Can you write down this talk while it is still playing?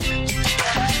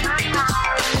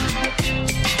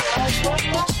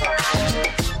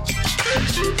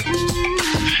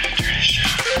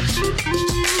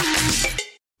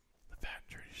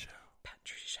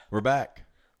We're back.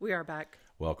 We are back.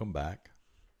 Welcome back.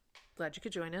 Glad you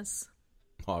could join us.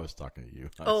 Oh, I was talking to you.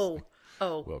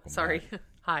 Welcome. Sorry. Back.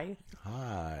 Hi.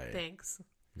 Hi. Thanks.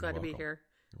 You're Glad to be welcome. here.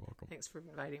 You're welcome. Thanks for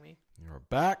inviting me. You're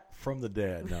back from the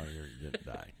dead. No, you didn't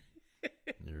die.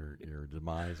 Your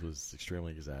demise was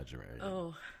extremely exaggerated.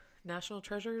 Oh, National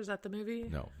Treasure? Is that the movie?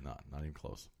 No, not even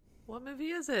close. What movie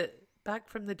is it? Back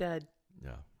from the Dead.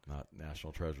 Yeah, not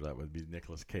National Treasure. That would be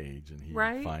Nicolas Cage, and he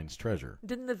Right? finds treasure.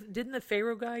 Didn't the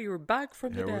Pharaoh guy? You were back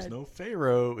from the There dead. was no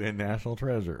Pharaoh in National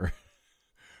Treasure.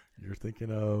 You're thinking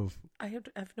of. I have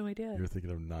no idea. You're thinking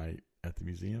of Night at the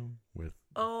Museum with.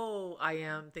 Oh, I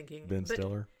am thinking Ben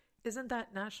Stiller. Isn't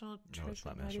that National Treasure? No, it's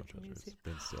not National Treasure. It's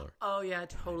Ben Stiller. Oh yeah, I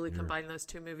totally combined those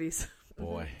two movies.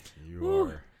 Boy, you Woo.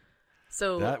 are.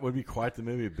 So That would be quite the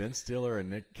movie. Ben Stiller and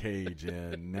Nick Cage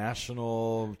in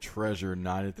National Treasure: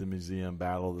 Night at the Museum,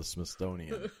 Battle of the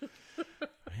Smithsonian.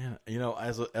 Man,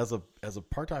 as a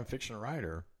part-time fiction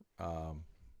writer,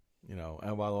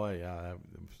 and by the way, yeah,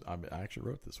 I actually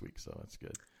wrote this week, so that's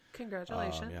good.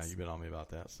 congratulations. Yeah, you've been on me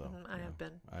about that. So I have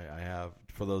been. I have.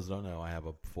 For those who don't know, I have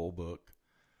a full book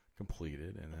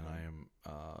completed, and then I am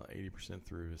 80%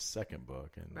 through his second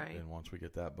book, and Right. then once we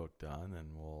get that book done,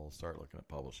 then we'll start looking at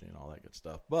publishing and all that good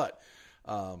stuff. But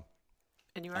And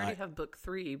you already have book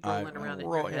 3 rolling around in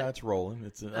your head. yeah, it's rolling.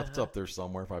 It's up there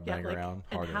somewhere if I bang around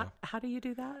hard and enough. how do you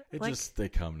do that? They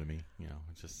come to me. It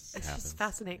just it's happens. just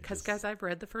fascinating because, guys, I've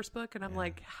read the first book and I'm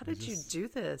like, how did you do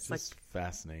this? It's just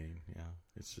fascinating. Yeah,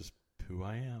 it's just who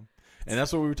I am. And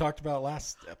that's what we talked about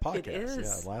last podcast. It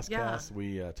is. Yeah, last cast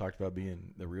we talked about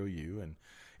being the real you, and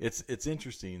it's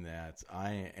interesting that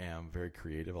I am very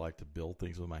creative. I like to build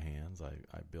things with my hands.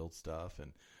 I build stuff,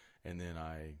 and then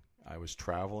I was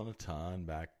traveling a ton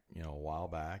back, a while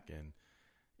back, and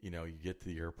you get to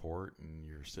the airport and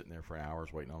you're sitting there for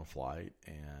hours waiting on a flight,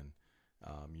 and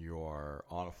you are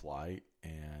on a flight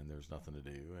and there's nothing to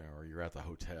do, or you're at the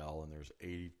hotel and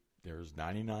there's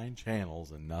 99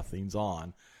 channels and nothing's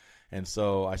on. And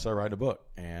so I started writing a book,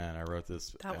 and I wrote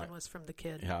this. That one was from the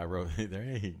kid. Yeah, I wrote there.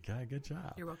 Hey, good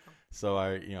job. You're welcome. So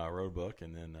I wrote a book,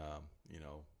 and then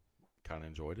kind of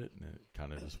enjoyed it, and it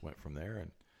kind of just went from there.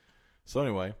 And so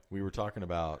anyway, we were talking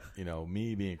about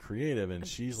me being creative, and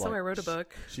she's like, I wrote a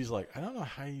book. She's like, I don't know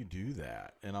how you do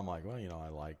that, and I'm like, well,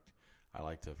 I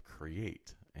like to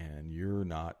create, and you're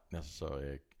not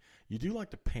necessarily. You do like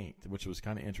to paint, which was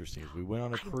kind of interesting. We went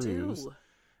on a cruise,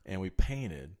 and we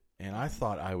painted. And I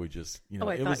thought I would just,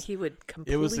 I thought he would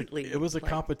completely. It was a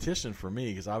competition for me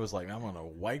because I was like, I'm going to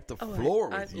wipe the floor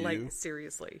with you. Like,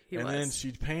 seriously, and then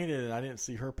she painted, and I didn't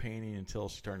see her painting until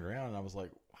she turned around, and I was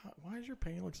like, why does your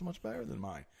painting look so much better than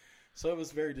mine? So it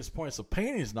was very disappointing. So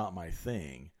painting is not my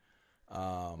thing.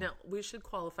 Now we should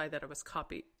qualify that I was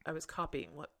copying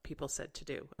what people said to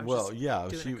do. It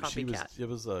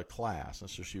was a class, and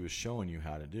so she was showing you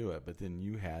how to do it, but then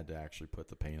you had to actually put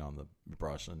the paint on the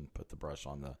brush and put the brush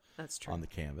on the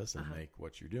canvas and make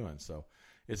what you're doing. So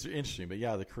it's interesting, but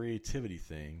yeah, the creativity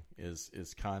thing is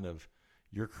kind of,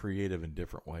 you're creative in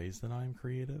different ways than I'm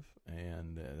creative,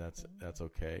 and that's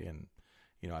okay. And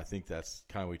I think that's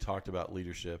kind of, we talked about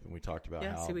leadership, and we talked about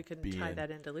how we can tie that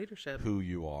into leadership, who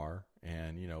you are,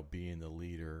 and being the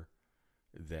leader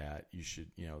that you should,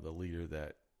 the leader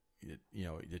that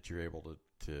that you're able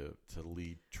to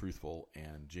lead truthful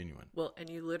and genuine. Well, and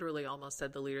you literally almost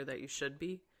said the leader that you should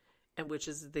be, and which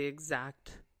is the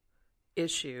exact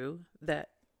issue that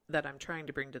I'm trying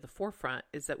to bring to the forefront,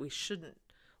 is that we shouldn't,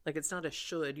 like, it's not a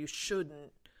should. You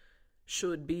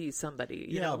should be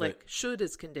somebody. Should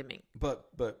is condemning. But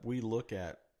we look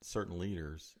at certain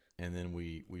leaders, and then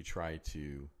we try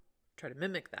to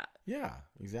mimic that. Yeah,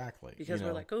 exactly. Because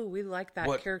we're like, oh, we like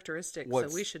that characteristic, so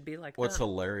we should be like that. What's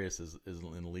hilarious is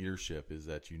in leadership is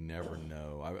that you never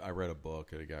know. I read a book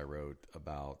that a guy wrote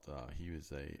about, he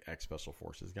was a ex-Special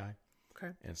Forces guy.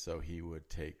 Okay. And so he would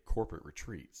take corporate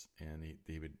retreats, and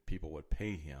people would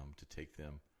pay him to take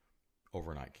them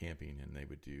overnight camping, and they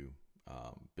would do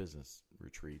business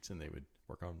retreats, and they would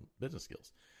work on business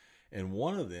skills. And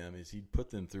one of them is he'd put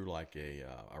them through like a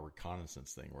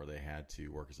reconnaissance thing where they had to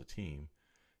work as a team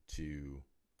to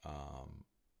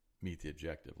meet the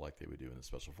objective like they would do in the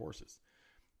Special Forces.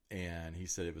 And he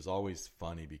said it was always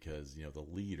funny because, the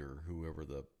leader, whoever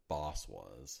the boss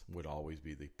was, would always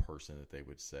be the person that they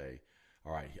would say,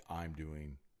 all right, I'm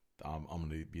going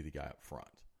to be the guy up front.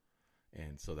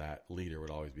 And so that leader would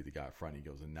always be the guy up front. He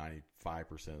goes, and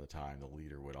 95% of the time, the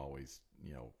leader would always,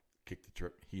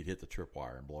 he'd hit the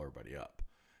tripwire and blow everybody up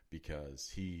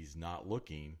because he's not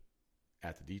looking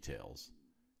at the details.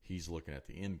 He's looking at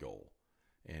the end goal.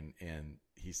 And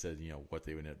he said, what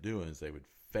they would end up doing is they would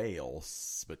fail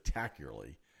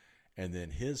spectacularly. And then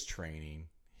his training,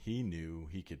 he knew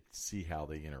he could see how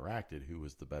they interacted, who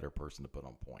was the better person to put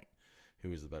on point, who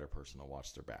was the better person to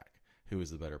watch their back, who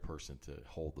was the better person to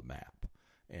hold the map,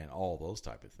 and all those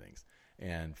type of things,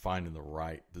 and finding the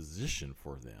right position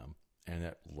for them, and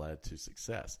that led to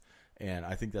success. And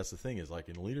I think that's the thing is, like,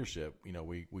 in leadership, you know,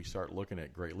 we start looking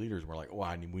at great leaders and we're like,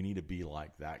 oh, we need to be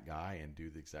like that guy and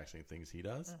do the exact same things he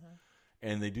does. Mm-hmm.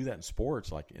 And they do that in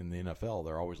sports, like in the NFL,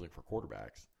 they're always looking for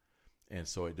quarterbacks. And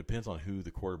so it depends on who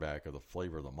the quarterback or the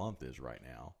flavor of the month is right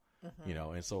now, mm-hmm. you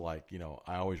know. And so, like, you know,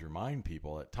 I always remind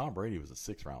people that Tom Brady was a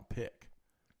 6th-round pick.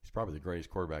 He's probably the greatest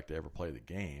quarterback to ever play the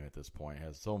game at this point.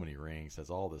 Has so many rings,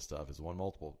 has all this stuff, has won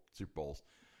multiple Super Bowls.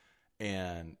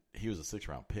 And he was a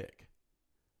 6th-round pick.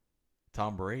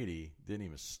 Tom Brady didn't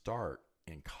even start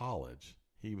in college.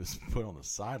 He was put on the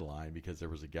sideline because there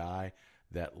was a guy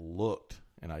that looked,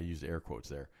 and I used air quotes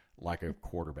there, like a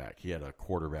quarterback. He had a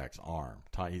quarterback's arm.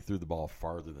 He threw the ball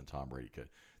farther than Tom Brady could.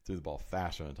 Threw the ball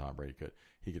faster than Tom Brady could.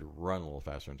 He could run a little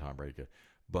faster than Tom Brady could.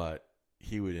 But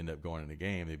he would end up going in the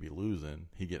game. They'd be losing.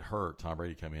 He'd get hurt. Tom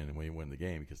Brady come in and we win the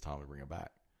game because Tom would bring him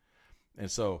back. And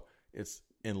so it's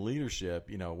in leadership,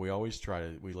 you know, we always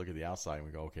we look at the outside and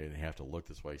we go, okay, they have to look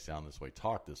this way, sound this way,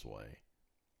 talk this way.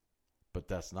 But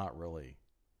that's not really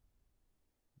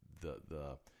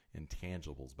the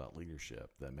intangibles about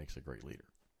leadership that makes a great leader.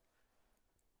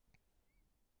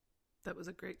 That was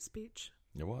a great speech.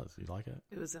 It was. You like it?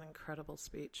 It was an incredible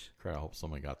speech. Great. I hope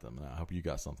somebody got them. I hope you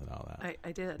got something out of that.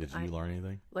 I did. Did you learn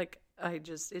anything? Like, it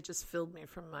just filled me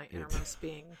from my innermost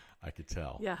being. I could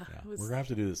tell. Yeah. We're going to have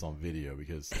to do this on video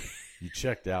because you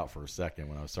checked out for a second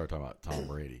when I started talking about Tom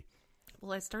Brady.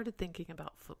 Well, I started thinking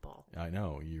about football. I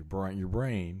know. Your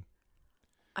brain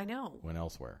I know. went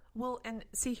elsewhere. Well, and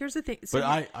see, here's the thing. So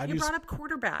but you brought up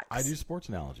quarterbacks. I do sports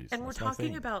analogies. And we're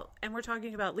talking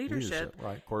about leadership.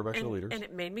 Right. Quarterbacks are leaders. And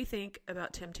it made me think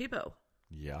about Tim Tebow.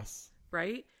 Yes.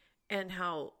 Right? And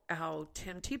how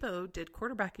Tim Tebow did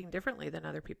quarterbacking differently than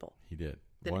other people. He did.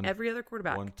 Than every other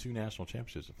quarterback. Won 2 national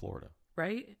championships in Florida.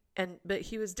 Right? But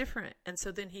he was different. And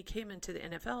so then he came into the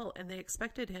NFL and they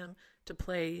expected him to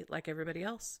play like everybody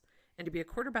else and to be a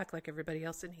quarterback like everybody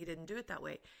else. And he didn't do it that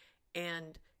way.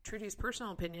 And Trudy's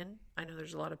personal opinion, I know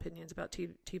there's a lot of opinions about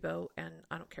Tebow, and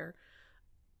I don't care.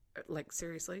 Like,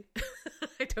 seriously,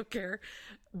 I don't care.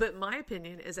 But my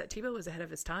opinion is that Tebow was ahead of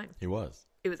his time. He was.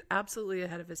 It was absolutely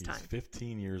ahead of his time. He's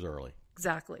 15 years early.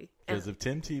 Exactly. Because if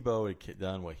Tim Tebow had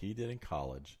done what he did in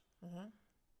college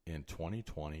in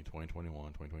 2020, 2021,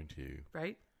 2022,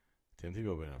 right? Tim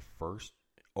Tebow would have been a first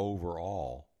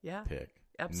overall pick.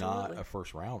 Absolutely. Not a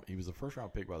first round. He was a first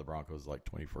round pick by the Broncos, like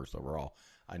 21st overall.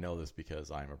 I know this because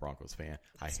I'm a Broncos fan.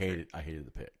 I hated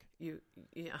the pick.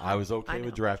 I was okay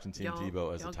with drafting Tim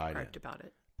Tebow as a tight end. About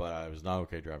it. But I was not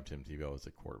okay drafting Tim Tebow as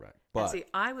a quarterback. But see,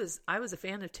 I was a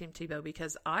fan of Tim Tebow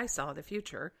because I saw the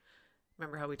future.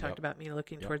 Remember how we talked about me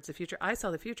looking towards the future? I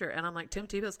saw the future, and I'm like, Tim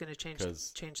Tebow's going to change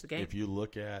the game. If you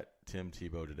look at Tim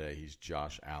Tebow today, he's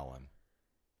Josh Allen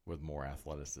with more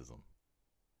athleticism.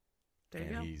 There you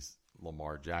go. He's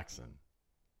Lamar Jackson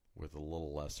with a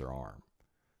little lesser arm.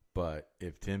 But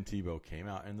if Tim Tebow came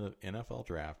out in the NFL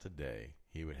draft today,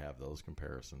 he would have those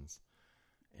comparisons,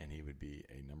 and he would be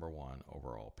a number 1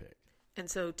 overall pick. And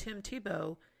so Tim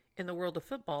Tebow, in the world of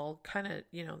football, kind of,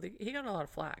 he got a lot of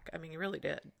flack. I mean, he really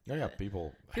did. Oh, yeah,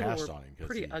 people hashed on him.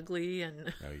 Pretty ugly,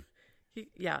 and he's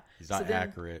so not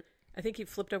accurate. I think he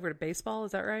flipped over to baseball.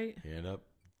 Is that right? He ended up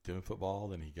doing football,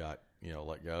 then he got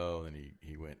let go, then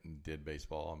he went and did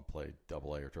baseball and played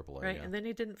AA or AAA. Right, and then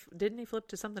he didn't he flip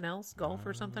to something else, golf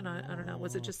or something? I don't know.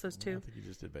 Was it just those two? I think he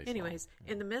just did baseball. Anyways,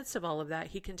 in the midst of all of that,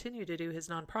 he continued to do his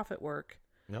nonprofit work.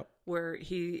 Yep. Where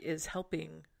he is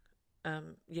helping,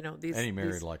 these. And he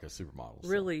married like a supermodel.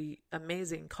 Really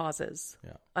amazing causes.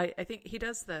 Yeah. I think he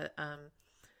does the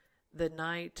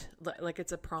night, like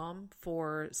it's a prom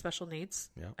for special needs.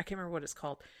 Yeah. I can't remember what it's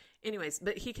called. Anyways,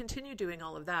 but he continued doing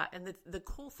all of that. And the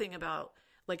cool thing about,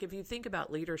 like, if you think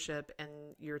about leadership and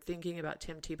you're thinking about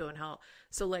Tim Tebow and how,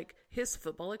 so like his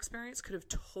football experience could have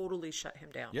totally shut him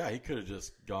down. Yeah, he could have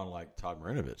just gone like Todd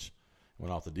Marinovich,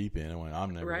 went off the deep end and went, I'm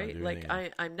never going to do anything.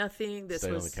 Like, I'm nothing.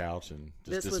 Stayed on the couch and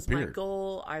just this was my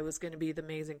goal. I was going to be the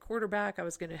amazing quarterback. I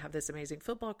was going to have this amazing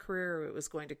football career. It was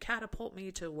going to catapult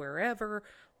me to wherever,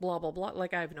 blah, blah, blah.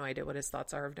 Like, I have no idea what his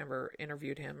thoughts are. I've never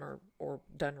interviewed him or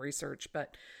done research,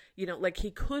 but like he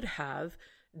could have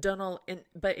done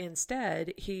but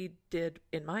instead he did,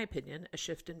 in my opinion, a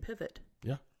shift and pivot.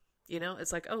 Yeah.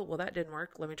 It's like, oh, well, that didn't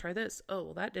work. Let me try this. Oh,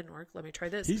 well, that didn't work. Let me try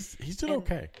this. He's doing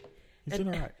okay. He's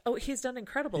doing all right. Oh, he's done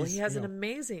incredible. He has an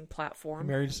amazing platform. He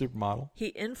married a supermodel. He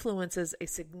influences a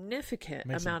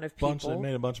significant amount of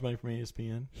Made a bunch of money from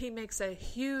ESPN. He makes a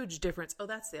huge difference. Oh,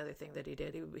 that's the other thing that he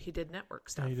did. He did network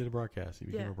stuff. Yeah, he did a broadcast. He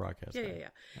became a broadcast. Yeah.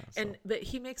 But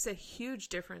he makes a huge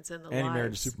difference in the lives. And he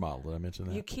married a supermodel. Did I mention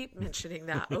that? You keep mentioning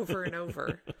that over and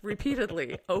over,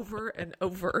 repeatedly, over and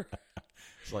over.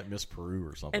 It's like Miss Peru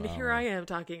or something. And here I am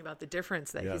talking about the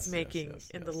difference that he's making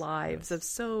in the lives of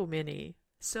so many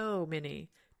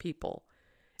people.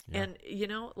 Yeah. And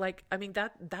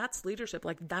that's leadership.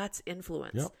 Like, that's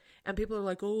influence. Yep. And people are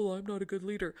like, "Oh, I'm not a good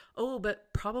leader." Oh,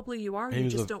 but probably you are. You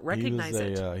just don't recognize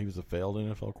it. He was a failed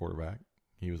NFL quarterback.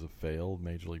 He was a failed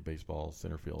Major League Baseball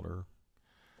center fielder.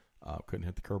 Couldn't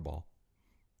hit the curveball.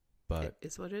 But it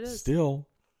is what it is. Still.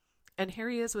 And here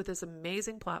he is with this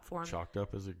amazing platform. Chalked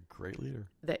up as a great leader.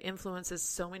 That influences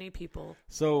so many people.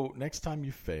 So next time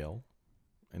you fail,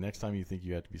 and next time you think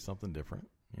you have to be something different,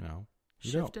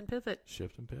 Shift and pivot.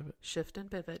 Shift and pivot. Shift and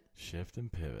pivot. Shift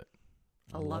and pivot.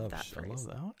 I love that phrase.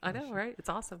 I love that. I know, right? It's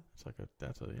awesome. It's like a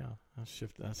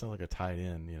shift. That sounds like a tight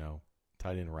end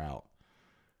route.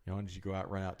 Why don't you go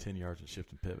out, run out 10 yards and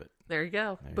shift and pivot? There you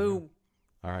go. Boom.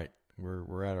 All right.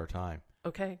 We're at our time.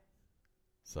 Okay.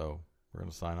 So we're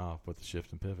going to sign off with the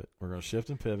shift and pivot. We're going to shift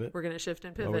and pivot. We're going to shift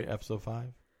and pivot. Are we episode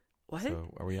 5? What?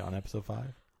 So are we on episode 5?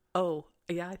 Oh,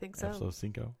 yeah, I think so. Episode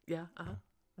 5? Yeah. Uh-huh.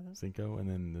 Mm-hmm. 5, and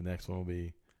then the next one will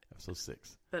be episode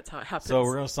 6. That's how it happens. So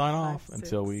we're going to sign off 5, 6,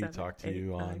 until we 7, talk to 8,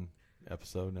 you 9. on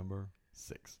episode number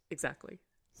 6. Exactly.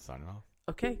 Signing off.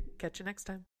 Okay. Catch you next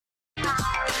time.